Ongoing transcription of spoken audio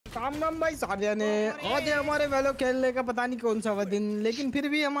राम राम भाई साजन। आज है हमारे वेलो खेलने का पता नहीं कौन सा दिन, लेकिन फिर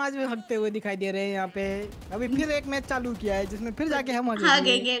भी हम आज हकते हुए दिखाई दे रहे हैं यहाँ पे। अभी फिर एक मैच चालू किया है जिसमें फिर जाके हम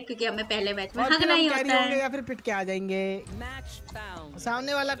हगेंगे क्योंकि हमें पहले मैच में हगना ही होता है। या फिर पिट के आ जाएंगे।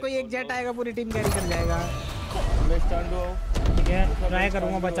 सामने वाला कोई एक जेट आएगा, पूरी टीम कैरी कर जाएगा। ठीक है, ट्राई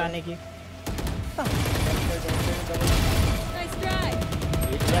करूंगा बचाने की।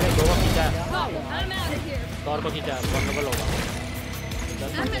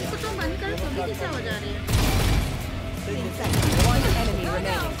 मेरे को तो बंद कर, तो कैसे हो जा रही है?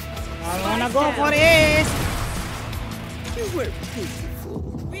 I wanna go for it.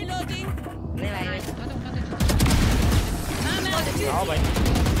 Reloading. आओ भाई।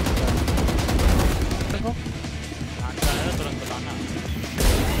 देखो। तुरंत बताना।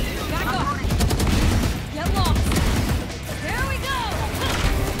 Back off. Get lost. There we go.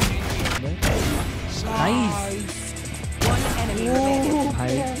 Nice. One enemy remaining.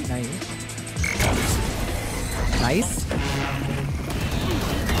 Nice. Nice.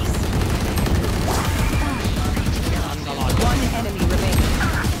 One enemy remaining.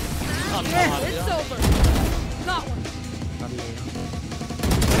 It's over. Got one.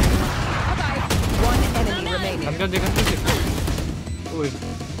 Bye-bye. One enemy remaining.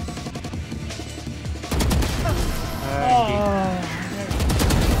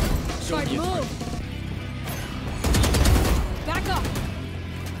 Start move. Back up.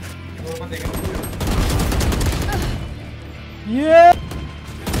 Yeah.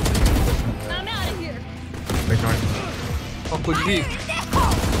 I'm out of here. कुछ भी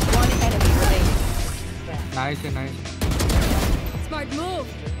One enemy remaining. Nice है nice. Smart move.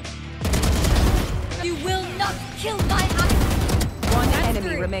 You will not kill my eye. One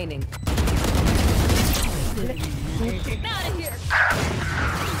enemy remaining. I'm out of here.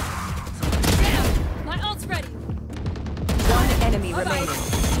 Damn, my ult's ready. One enemy remaining.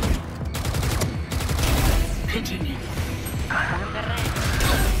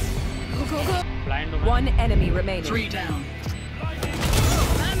 Go, go, go. One enemy remaining. 3 down.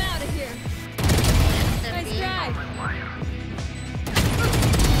 I'm out of here. Nice try.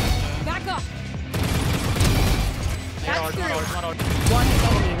 Back up. That's three. One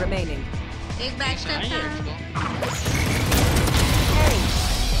enemy remaining. एक back step था। Hey.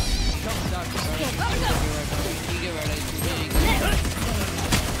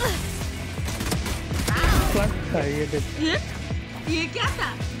 ये क्या था?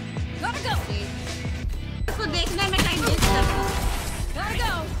 Gotta go. इसको देखने में time waste करता। Gotta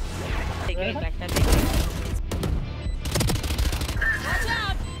go.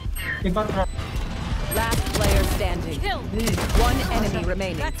 Watch out. Last player standing. Kill. One enemy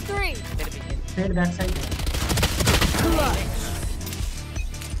remaining. That's 3.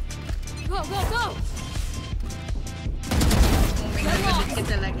 Go, go, go. के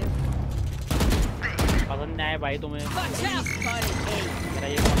चला गया। पसंद नहीं आया भाई तुम्हें। Watch out. मेरा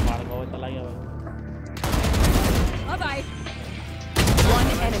ये फोन मार गया, चला गया भाई। Bye-bye. One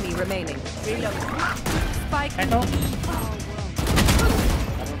enemy remaining. Reload. Spike. Hello.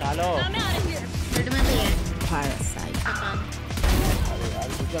 डालो। I'm out of here. Mid में भी है। Parasite. पता नहीं।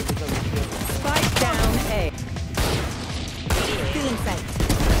 Spike down A. Feeling sight.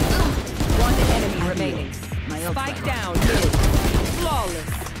 One enemy remaining. Spike down mid.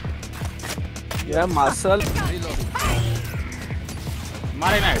 Flawless. यार मार्शल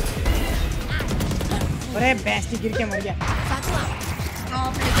मारे ना। अरे बेस्ट गिर के मर गया।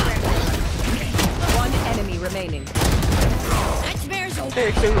 One enemy remaining. Nightmares over.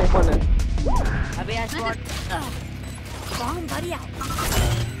 एक से ओपन है। अबे आज bomb buddy out.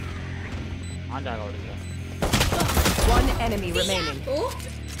 हाँ जाएगा उड़ गया। One enemy remaining.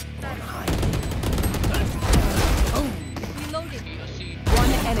 Reloading.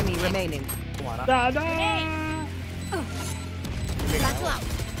 One enemy remaining. दादा।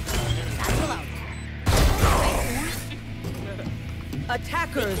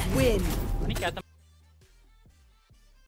 Attackers win. नहीं क्या था?